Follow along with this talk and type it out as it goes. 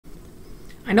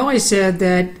I know I said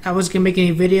that I wasn't going to make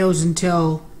any videos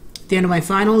until the end of my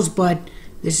finals, but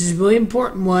this is a really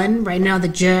important one. Right now the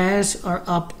Jazz are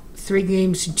up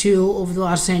 3-2 over the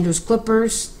Los Angeles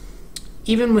Clippers.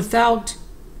 Even without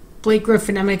Blake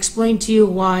Griffin, I'm going to explain to you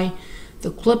why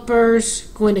the Clippers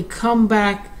are going to come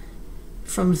back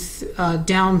from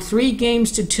down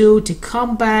 3-2 to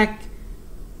come back,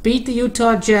 beat the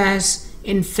Utah Jazz,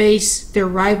 and face their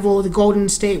rival, the Golden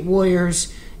State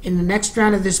Warriors, in the next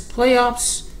round of this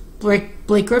playoffs.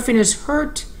 Blake Griffin is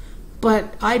hurt,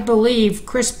 but I believe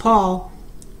Chris Paul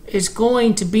is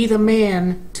going to be the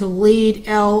man to lead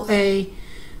LA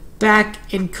back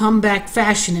in comeback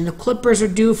fashion, and the Clippers are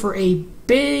due for a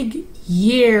big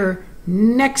year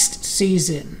next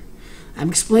season. I'm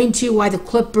explaining to you why the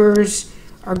Clippers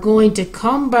are going to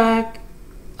come back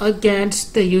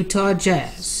against the Utah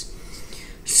Jazz.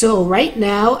 So right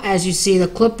now, as you see, the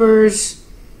Clippers,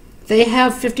 they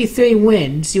have 53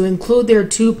 wins. You include their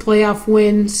 2 playoff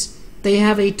wins, they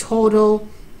have a total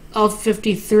of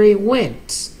 53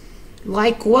 wins.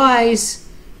 Likewise,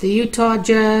 the Utah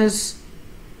Jazz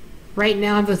right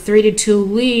now have a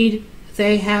 3-2 lead.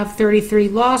 They have 33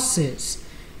 losses.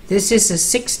 This is a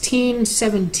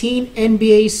 16-17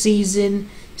 NBA season.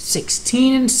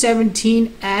 16 and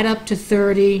 17 add up to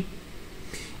 30.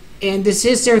 And this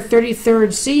is their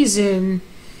 33rd season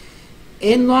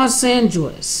in Los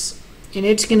Angeles. And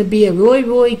it's going to be a really,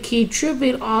 really key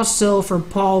tribute also for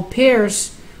Paul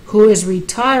Pierce, who is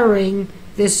retiring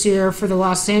this year for the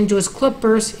Los Angeles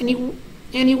Clippers. And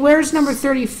he wears number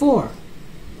 34.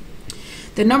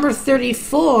 The number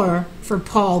 34 for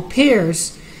Paul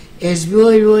Pierce is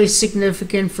really, really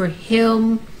significant for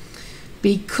him,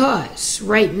 because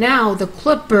right now the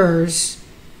Clippers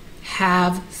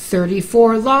have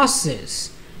 34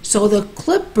 losses. So the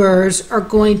Clippers are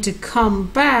going to come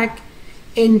back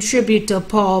in tribute to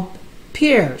Paul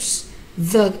Pierce,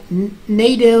 the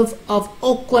native of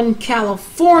Oakland,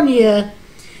 California,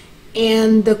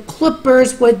 and the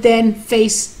Clippers would then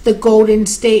face the Golden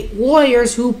State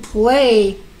Warriors, who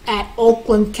play at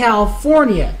Oakland,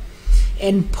 California.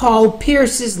 And Paul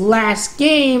Pierce's last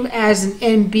game as an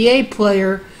NBA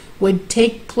player would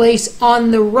take place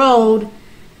on the road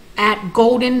at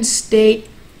Golden State,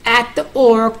 at the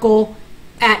Oracle,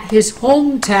 at his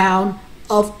hometown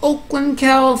of Oakland,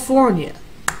 California.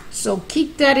 So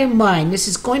keep that in mind. This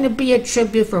is going to be a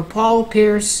tribute for Paul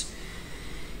Pierce.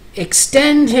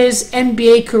 Extend his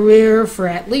NBA career for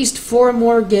at least 4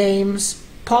 more games.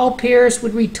 Paul Pierce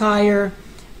would retire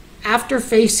after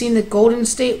facing the Golden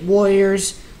State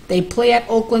Warriors. They play at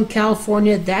Oakland,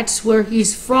 California. That's where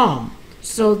he's from.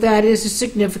 So that is the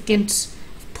significance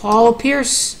of Paul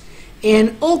Pierce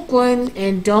in Oakland.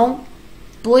 And don't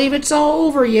believe it's all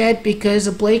over yet because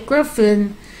of Blake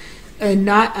Griffin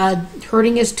not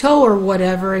hurting his toe or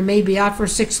whatever, and maybe out for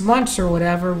 6 months or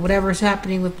whatever's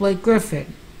happening with Blake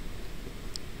Griffin.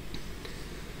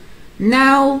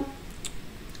 Now,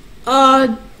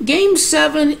 Game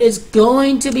 7 is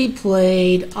going to be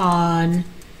played on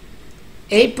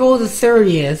April the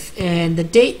 30th, and the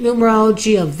date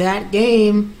numerology of that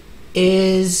game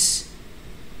is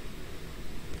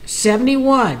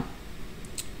 71.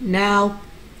 Now,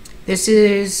 this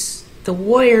is the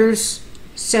Warriors'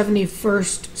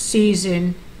 71st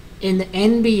season in the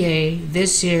NBA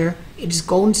this year. It is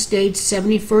Golden State's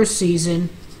 71st season.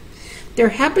 There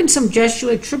have been some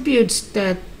Jesuit tributes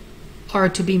that are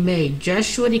to be made.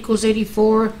 Jesuit equals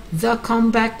 84. The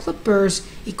Comeback Clippers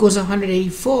equals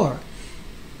 184.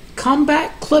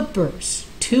 Comeback Clippers,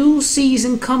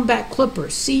 2-season Comeback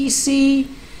Clippers. CC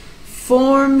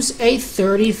forms a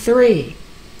 33.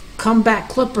 Comeback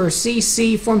Clippers,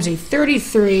 CC forms a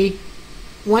 33.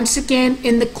 Once again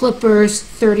in the Clippers'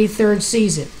 33rd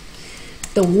season.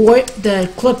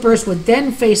 The Clippers would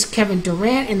then face Kevin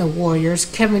Durant and the Warriors.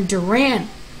 Kevin Durant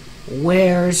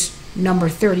wears number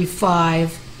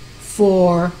 35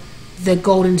 for the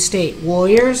Golden State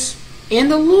Warriors.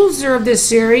 And the loser of this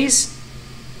series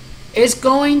is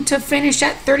going to finish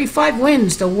at 35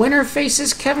 wins. The winner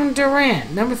faces Kevin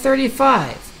Durant, number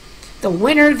 35. The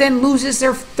winner then loses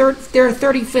their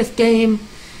 35th game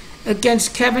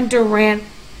against Kevin Durant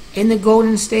in the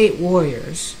Golden State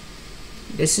Warriors.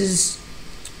 This is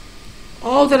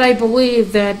all that I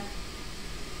believe that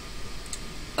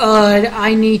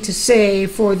I need to say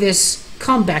for this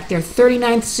comeback. Their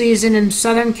 39th season in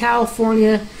Southern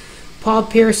California. Paul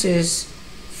Pierce is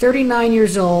 39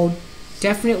 years old.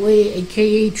 Definitely a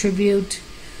KE tribute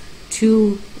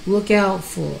to look out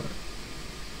for.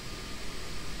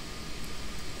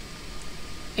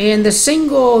 And the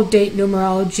single date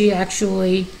numerology,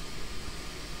 actually,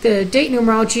 the date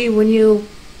numerology, when you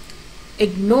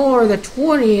ignore the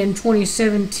 20 in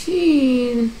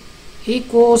 2017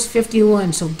 equals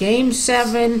 51. So game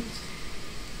 7,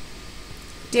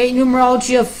 date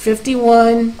numerology of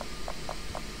 51.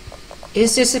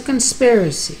 Is this a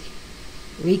conspiracy?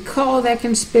 Recall that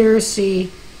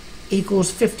conspiracy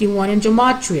equals 51 in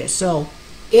gematria. So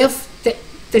if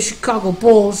the Chicago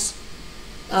Bulls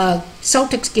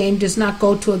Celtics game does not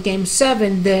go to a game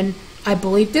 7, then I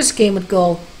believe this game would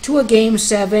go to a game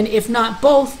 7. If not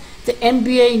both, the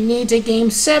NBA needs a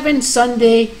game 7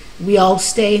 Sunday. We all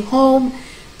stay home.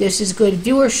 This is good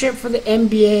viewership for the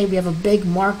NBA. We have a big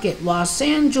market. Los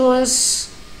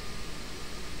Angeles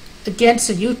against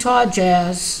the Utah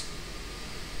Jazz.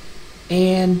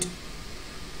 And,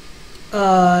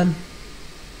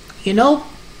 you know,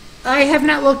 I have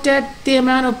not looked at the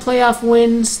amount of playoff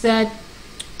wins that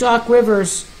Doc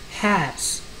Rivers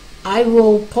has. I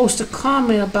will post a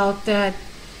comment about that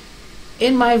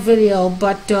in my video,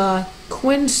 but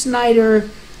Quinn Snyder,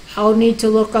 I'll need to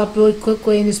look up really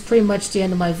quickly, and it's pretty much the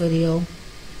end of my video.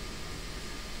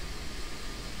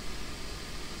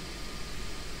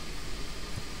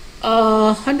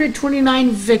 Uh, 129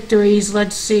 victories,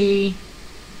 let's see.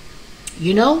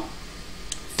 You know,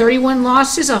 31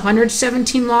 losses,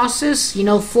 117 losses. You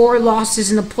know, 4 losses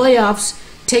in the playoffs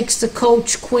takes the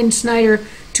coach, Quinn Snyder,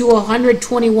 to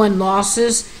 121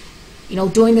 losses. You know,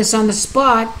 doing this on the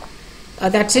spot,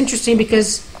 that's interesting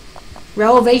because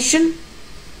relevation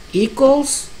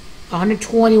equals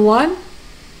 121,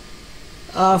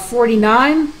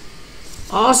 49.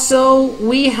 Also,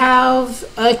 we have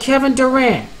Kevin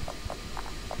Durant.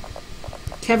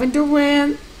 Kevin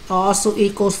Durant also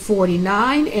equals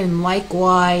 49, and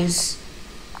likewise,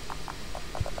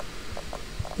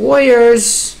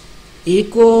 Warriors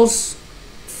equals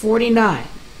 49.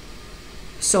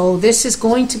 So this is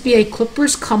going to be a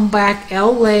Clippers comeback,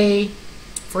 LA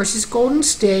versus Golden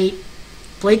State.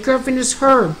 Blake Griffin is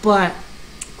hurt, but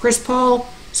Chris Paul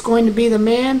is going to be the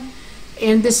man.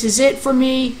 And this is it for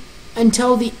me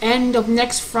until the end of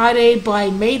next Friday by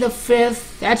May the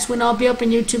 5th. That's when I'll be up on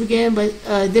YouTube again. But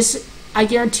this, I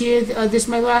guarantee you, this is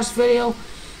my last video.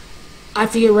 I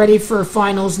have to get ready for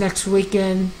finals next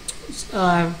weekend.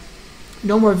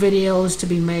 No more videos to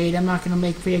be made. I'm not going to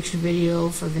make a prediction video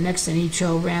for the next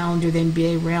NHL round or the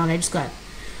NBA round. I just got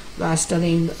a lot of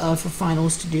studying for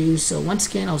finals to do. So once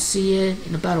again, I'll see you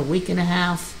in about a week and a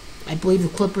half. I believe the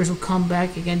Clippers will come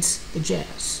back against the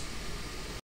Jazz.